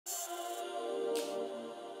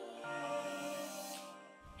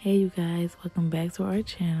Hey you guys, welcome back to our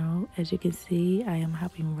channel. As you can see, I am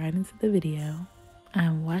hopping right into the video.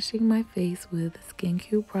 I'm washing my face with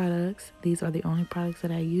SkinQ products. These are the only products that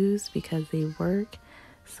I use because they work.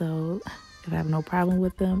 So if I have no problem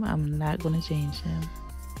with them, I'm not going to change them.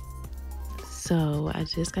 So I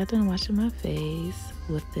just got done washing my face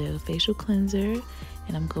with the facial cleanser,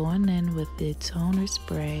 and I'm going in with the toner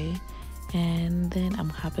spray, and then I'm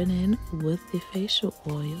hopping in with the facial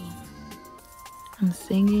oil. I'm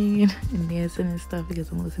singing and dancing and stuff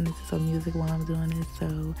because I'm listening to some music while I'm doing it,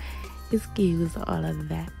 so excuse all of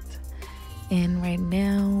that. And right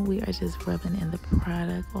now we are just rubbing in the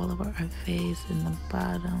product all over our face and the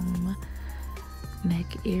bottom neck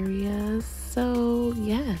area. So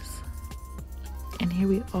yes, and here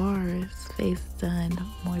we are, face done,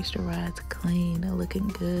 moisturized, clean, looking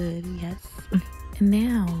good. Yes. And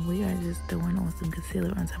now we are just throwing on some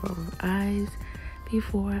concealer on top of our eyes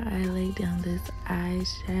before I lay down this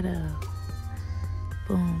eyeshadow.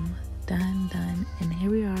 Boom, done. And here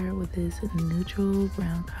we are with this neutral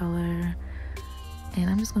brown color, and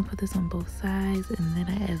I'm just gonna put this on both sides, and then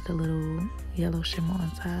I add the little yellow shimmer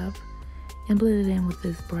on top and blend it in with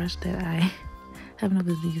this brush that I have no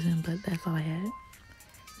business using, but that's all I had.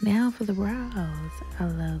 Now for the brows. I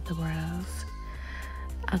love the brows.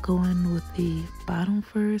 I go in with the bottom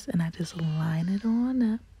first, and I just line it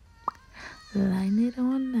on up.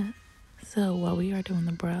 So while we are doing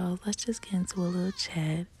the brows, let's just get into a little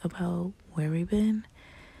chat about where we've been,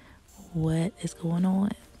 what is going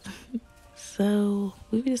on. So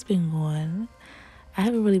we've just been going. I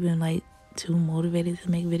haven't really been like too motivated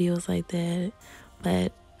to make videos like that,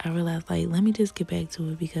 but I realized like let me just get back to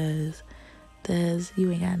it because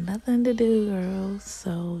you ain't got nothing to do, girl,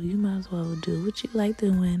 so you might as well do what you like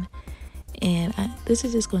doing. And this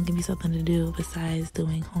is just going to give me something to do besides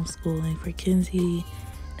doing homeschooling for Kenzie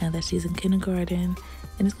now that she's in kindergarten,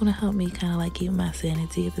 and it's going to help me kind of like keep my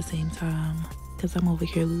sanity at the same time because I'm over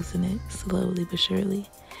here losing it slowly but surely.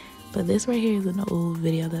 But this right here is an old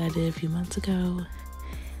video that I did a few months ago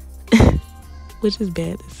which is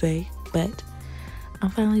bad to say, but I'm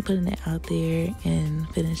finally putting it out there and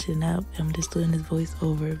finishing up. I'm just doing this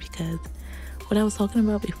voiceover because what I was talking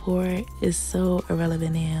about before is so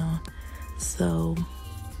irrelevant now. So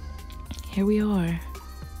here we are,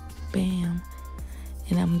 bam,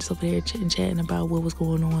 and I'm just over there chatting about what was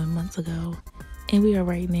going on months ago, and we are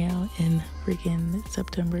right now in freaking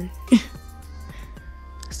September.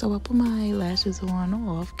 So I put my lashes on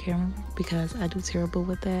off camera because I do terrible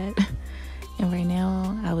with that. And right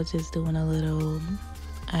now I was just doing a little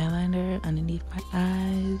eyeliner underneath my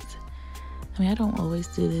eyes. I mean, I don't always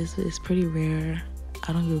do this, but it's pretty rare.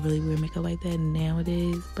 I don't even really wear makeup like that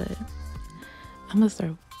nowadays, but I'm gonna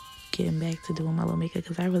start getting back to doing my little makeup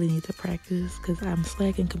because I really need to practice because I'm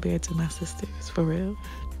slacking compared to my sisters, for real.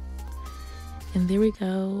 And there we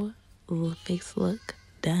go, little face look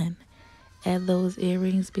done. Add those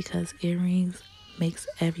earrings because earrings makes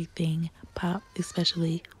everything pop,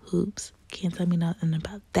 especially hoops. Can't tell me nothing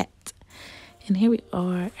about that. And here we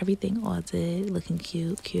are, everything all did, looking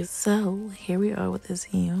cute. So here we are with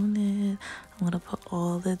this unit. I'm gonna put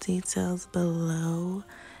all the details below,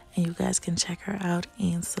 and you guys can check her out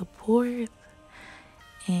and support.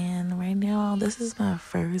 And right now, this is my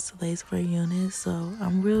first lace front unit, so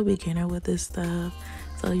I'm real beginner with this stuff.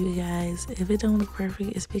 So you guys, if it don't look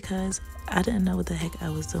perfect, it's because I didn't know what the heck I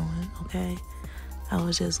was doing, okay? I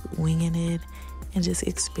was just winging it and just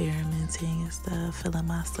experimenting and stuff, feeling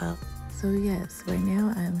myself. So yes, right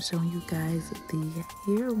now I am showing you guys the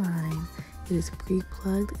hairline. It is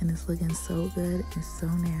pre-plugged and it's looking so good and so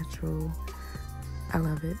natural. I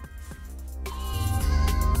love it.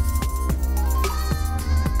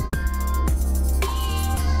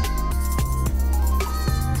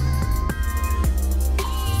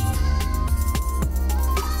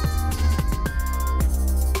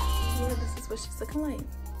 Yeah, this is what she's looking like.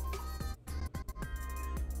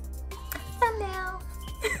 Thumbnail.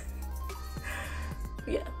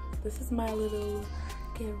 Yeah, this is my little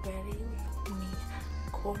get ready with me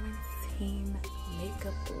quarantine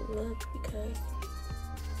makeup look because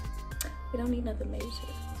we don't need nothing major.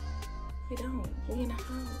 We don't. We in a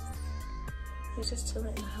house. We're just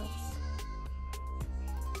chilling in the house.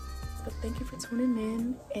 But thank you for tuning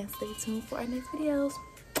in and stay tuned for our next videos.